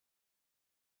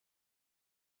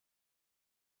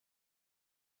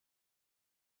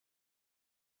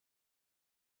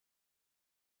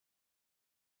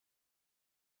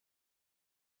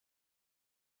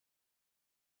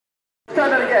Try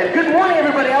that again. Good morning,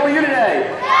 everybody. How are you today?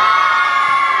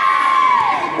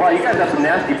 Wow, you guys have some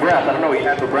nasty breath. I don't know what you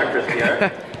had for breakfast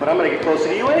here, but I'm going to get closer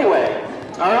to you anyway.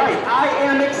 All right, I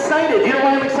am excited. You know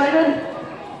why I'm excited?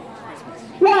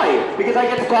 Why? Because I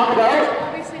get to talk about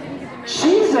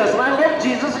Jesus, and I love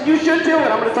Jesus, and you should too,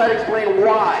 and I'm going to try to explain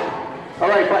why. All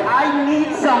right, but I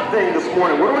need something this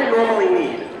morning. What do I normally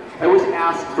need? I always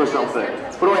ask for something.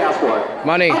 What do I ask for?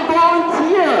 Money. A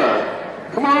volunteer.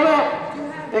 Come on up.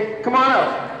 Hey, come on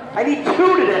up. I need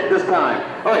two today this time.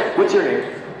 All right, what's your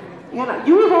name? Hannah.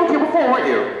 You were a volunteer before, weren't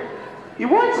you? You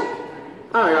weren't?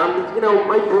 All right, you know,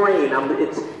 my brain,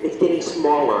 it's getting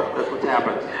smaller. That's what's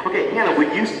happened. Okay, Hannah,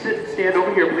 would you stand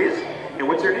over here, please? And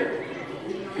what's your name?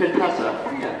 Contessa.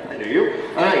 Oh, yeah, I knew you.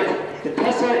 All right,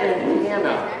 Contessa and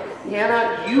Hannah.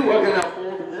 Hannah, you are going to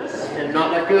hold this and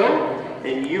not let go.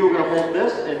 And you are going to hold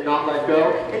this and not let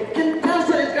go. And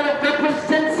Contessa is going to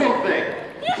represent something.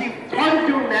 See, part of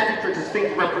doing magic tricks is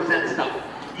things represent stuff.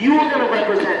 You are going to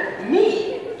represent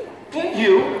me, and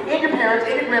you, and your parents,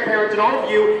 and your grandparents, and all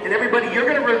of you, and everybody. You're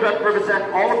going to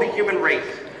represent all of the human race.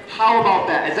 How about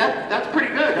that? That's pretty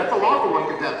good. That's a lot for one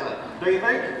Contessa. Don't you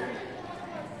think?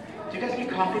 Do you guys need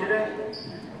coffee today?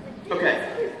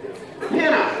 Okay.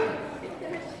 Hannah,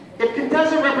 if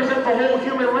Contessa represents the whole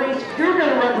human race, you're going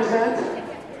to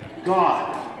represent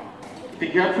God.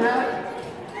 Think you're up for that?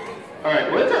 All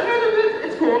right, well,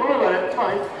 it's cool, don't worry about it, it's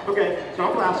fine. Okay, it's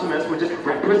not blasphemous, we're just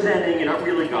representing, you're not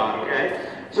really God, okay?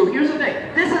 So here's the thing,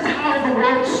 this is how the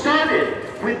world started,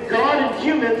 with God and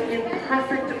humans in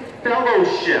perfect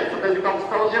fellowship. Sometimes we call this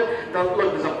fellowship. Now,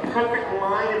 look, there's a perfect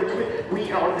line in between.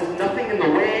 There's nothing in the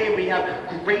way, we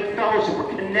have great fellowship,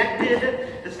 we're connected.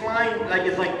 This line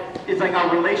is like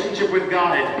our relationship with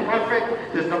God. It's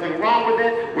perfect, there's nothing wrong with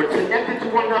it, we're connected to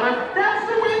one another. That's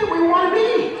the way that we want to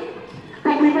be.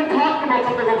 But we've been talking about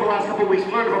something over the last couple of weeks.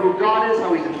 We learned about who God is,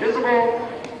 how He's invisible.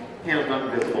 Hannah's not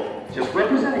invisible. Just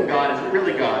representing God isn't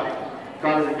really God.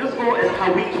 God is invisible, and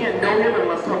how we can't know Him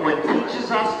unless someone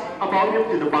teaches us about Him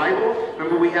through the Bible.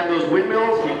 Remember, we had those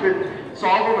windmills. You couldn't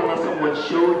solve them unless someone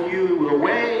showed you the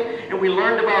way. And we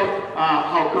learned about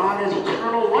how God has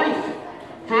eternal life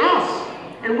for us.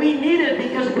 And we need it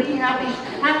because we have these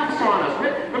traps on us.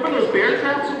 Remember those bear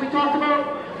traps that we talked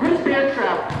about? What does bear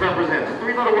trap represent? It's a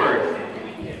three-letter word.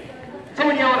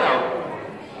 Someone yell it out.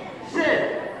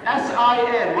 Sin.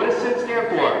 S-I-N. What does sin stand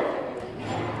for?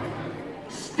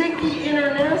 Sticky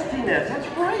inner nastiness. That's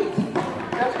right.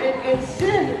 And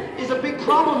sin is a big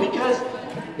problem because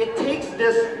it takes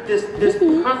this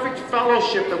perfect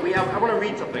fellowship that we have. I want to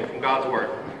read something from God's Word.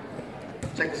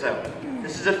 Check this out.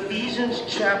 This is Ephesians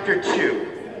chapter 2.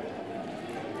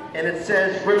 And it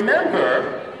says,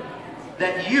 remember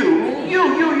that you,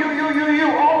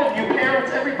 all of you,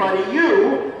 parents, everybody,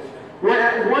 you were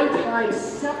at one time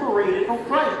separated from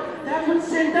Christ. That's what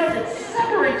sin does. It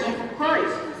separates you from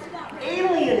Christ.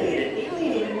 Alienated.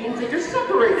 Alienated means that you're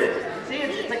separated. See,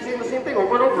 it's like saying the same thing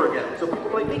over and over again. So people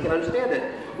like me can understand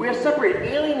it. We are separated,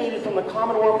 alienated from the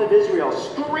commonwealth of Israel,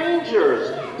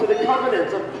 strangers to the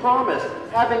covenants of promise,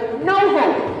 having no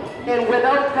hope and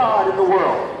without God in the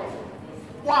world.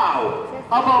 Wow!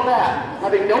 How about that?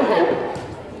 Having no hope,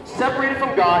 separated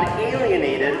from God,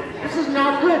 alienated. This is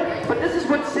not good, but this is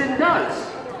what sin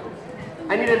does.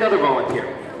 I need another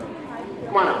volunteer.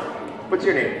 Come on up. What's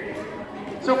your name?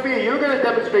 Sophia, you're going to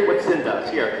demonstrate what sin does.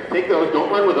 Here, take those. Don't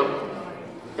run with them.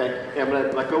 Okay, I'm going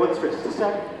to let go of this for just a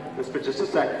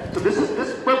sec. So this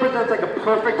represents like a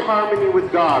perfect harmony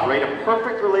with God, right? A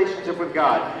perfect relationship with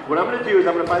God. What I'm going to do is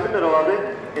I'm going to find the middle of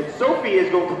it, and Sophie is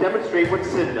going to demonstrate what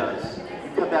sin does.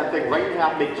 Cut that thing right in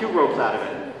half, make two ropes out of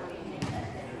it.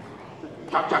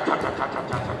 Chop, chop, chop, chop, chop, chop,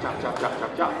 chop, chop, chop, chop, chop,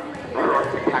 chop, chop.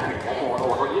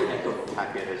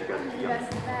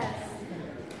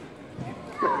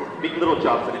 Make little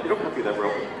chops in it. You don't cut through that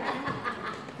rope.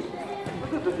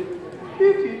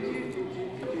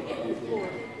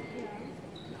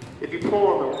 If you pull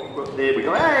on the, there we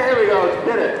go. Hey, there we go.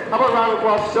 Did it. How about a round of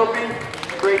applause for Sophie?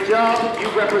 Great job. You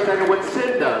represented what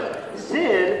sin does.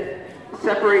 Sin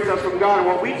separates us from God, and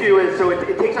what we do is, so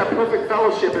it takes our perfect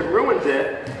fellowship and ruins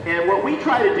it, and what we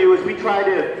try to do is we try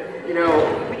to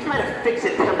fix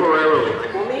it temporarily.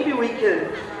 Like, well, maybe we can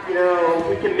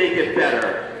make it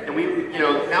better, and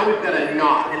now we've got a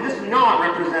knot, and this knot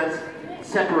represents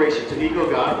separation. So here you go,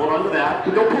 God, hold on to that,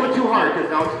 but don't pull it too hard,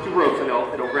 because now it's two ropes, and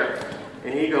it'll rip.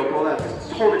 And here you go, pull that,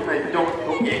 just hold it tight,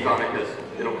 don't yank on it, because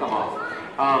it'll come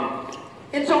off.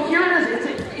 And so here it is.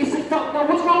 Now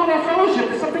what's wrong with our fellowship?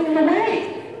 There's something in the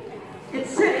way. It's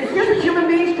sin. And here's what human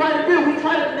beings try to do. We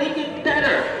try to make it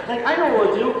better. Like, I know what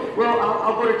I'll do. Well,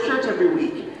 I'll go to church every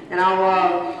week. And I'll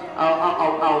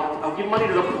I'll give money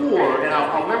to the poor, and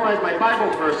I'll memorize my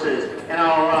Bible verses, and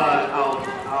I'll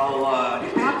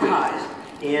get baptized,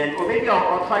 or maybe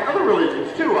I'll try other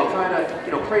religions too. I'll try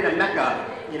to pray to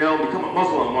Mecca, become a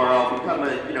Muslim, or I'll become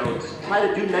try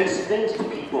to do nice things to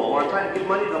people, or I'll try to give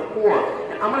money to the poor,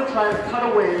 and I'm going to try to cut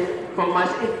away from my.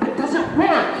 It doesn't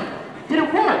work. Did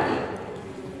it work?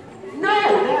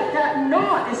 No, that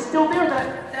knot is still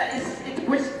there.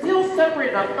 We're still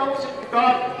separated. Our fellowship with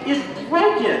God is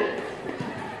broken.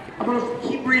 I'm going to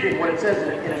keep reading what it says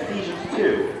in Ephesians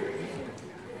 2.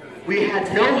 We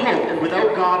had no hope and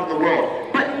without God in the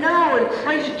world. But now in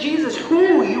Christ Jesus,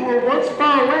 who you were once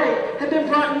far away, have been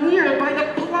brought near by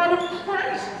the blood of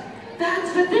Christ.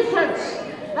 That's the difference.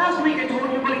 Last week I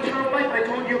told you about eternal life. I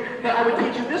told you that I would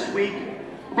teach you this week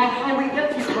about how we get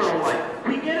the eternal life.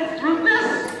 We get it through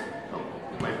this.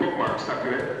 My bookmark stuck to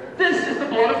it. This is the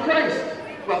blood of Christ.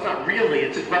 Well, it's not really.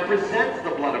 It just represents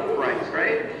the blood of Christ,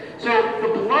 right? So the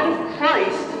blood of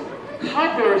Christ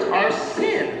covers our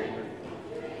sin.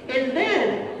 And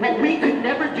then, what we could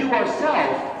never do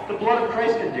ourselves, the blood of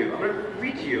Christ can do. I'm going to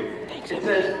read to you. It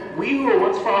says, we who were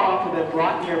once far off have been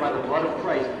brought near by the blood of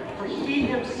Christ. For he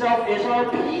himself is our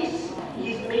peace.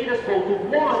 He's made us both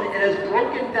one and has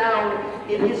broken down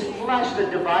in his flesh the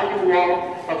dividing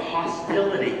wall of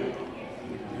hostility.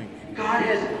 God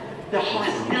has the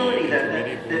hostility that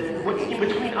in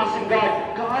between us and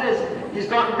God. God has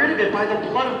gotten rid of it by the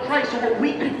blood of Christ. So what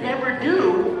we could never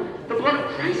do, the blood of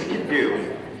Christ can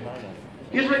do.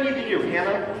 Here's what you can do,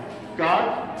 Hannah.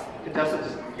 God,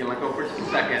 contestants, you let go for just a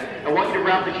second. I want you to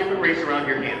wrap the human race around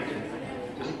your hand.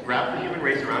 Just wrap the human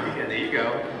race around your hand. There you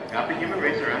go. Wrap the human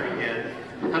race around your hand.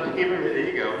 There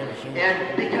you go.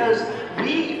 And because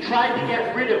we tried to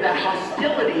get rid of that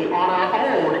hostility on our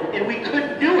own, and we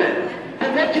couldn't do it.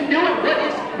 But what can do it?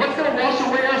 What's going to wash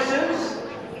away our sins?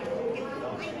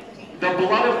 The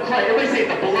blood of Christ. Everybody say,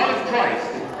 the blood of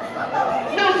Christ.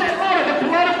 No, say it louder. The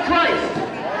blood of Christ.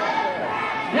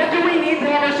 What do we need to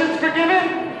have our sins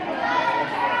forgiven?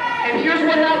 And here's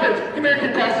what happens. Come here,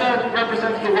 Contessa,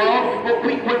 represents the world. What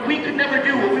we could never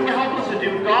do, what we were helpless to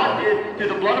do, God did through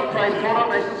the blood of Christ, poured out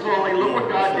nice and slowly. Look what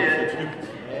God did.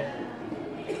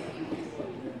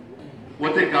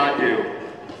 What did God do?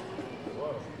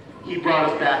 He brought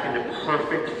us back into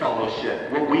perfect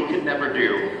fellowship. What we could never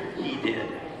do, he did.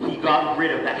 He got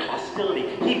rid of that hostility.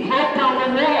 He broke down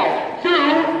the wall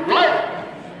through what?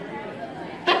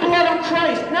 The blood of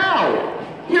Christ. Now,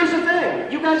 here's the thing.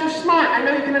 You guys are smart. I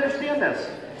know you can understand this.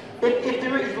 If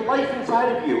there is life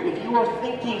inside of you, if you are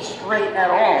thinking straight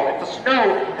at all, if the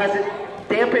snow hasn't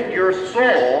dampened your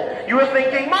soul, you are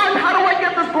thinking, Mom, how do I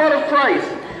get this blood of Christ?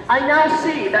 I now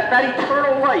see that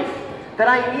eternal life that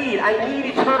I need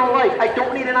eternal life. I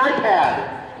don't need an iPad.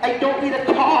 I don't need a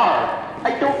car.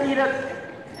 I don't need a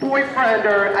boyfriend,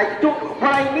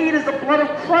 what I need is the blood of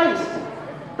Christ.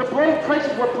 The blood of Christ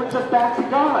is what brings us back to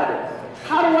God.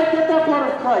 How do I get that blood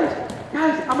of Christ?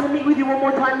 Guys, I'm going to meet with you one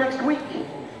more time next week.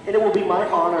 And it will be my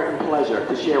honor and pleasure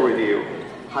to share with you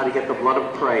how to get the blood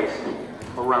of Christ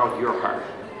around your heart.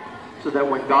 So that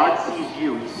when God sees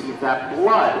you, he sees that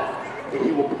blood, and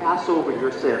he will pass over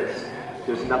your sins.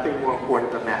 There's nothing more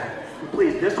important than that. And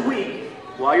please, this week,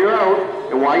 while you're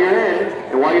out, and while you're in,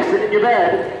 and while you're sitting in your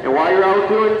bed, and while you're out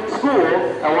doing school,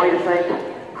 I want you to think,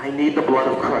 I need the blood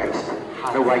of Christ.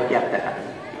 How do I get that?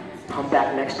 Come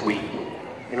back next week,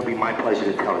 and it'll be my pleasure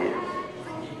to tell you.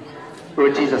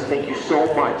 Lord Jesus, thank you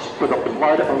so much for the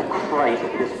blood of Christ.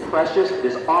 It is precious, it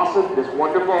is awesome, it is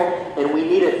wonderful, and we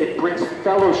need it. It brings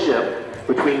fellowship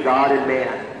between God and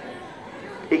man.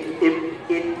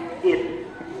 It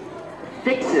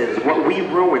fixes what we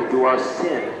ruined through our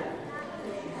sin.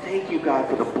 Thank you, God,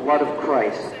 for the blood of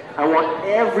Christ. I want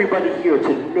everybody here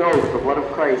to know the blood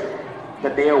of Christ,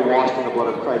 that they are washed in the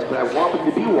blood of Christ. But I want them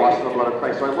to be washed in the blood of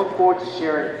Christ. So I look forward to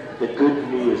sharing the good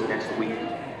news next week.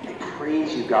 I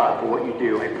praise you, God, for what you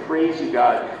do. I praise you,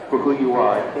 God, for who you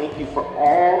are. I thank you for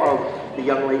all of the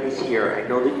young ladies here. I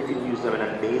know that you can use them in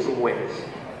amazing ways.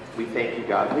 We thank you,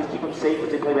 God. Please keep them safe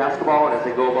as they play basketball and as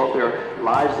they go about their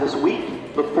lives this week.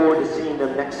 Look forward to seeing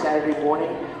them next Saturday morning,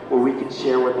 where we can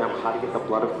share with them how to get the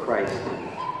blood of Christ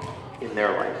in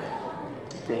their life.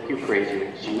 Thank you, praise you,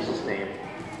 in Jesus' name,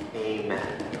 amen.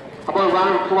 How about a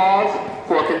round of applause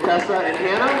for Contessa and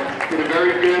Hannah? Did a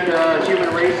very good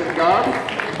human race and God.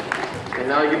 And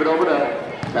now I give it over to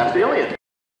Pastor Elliott.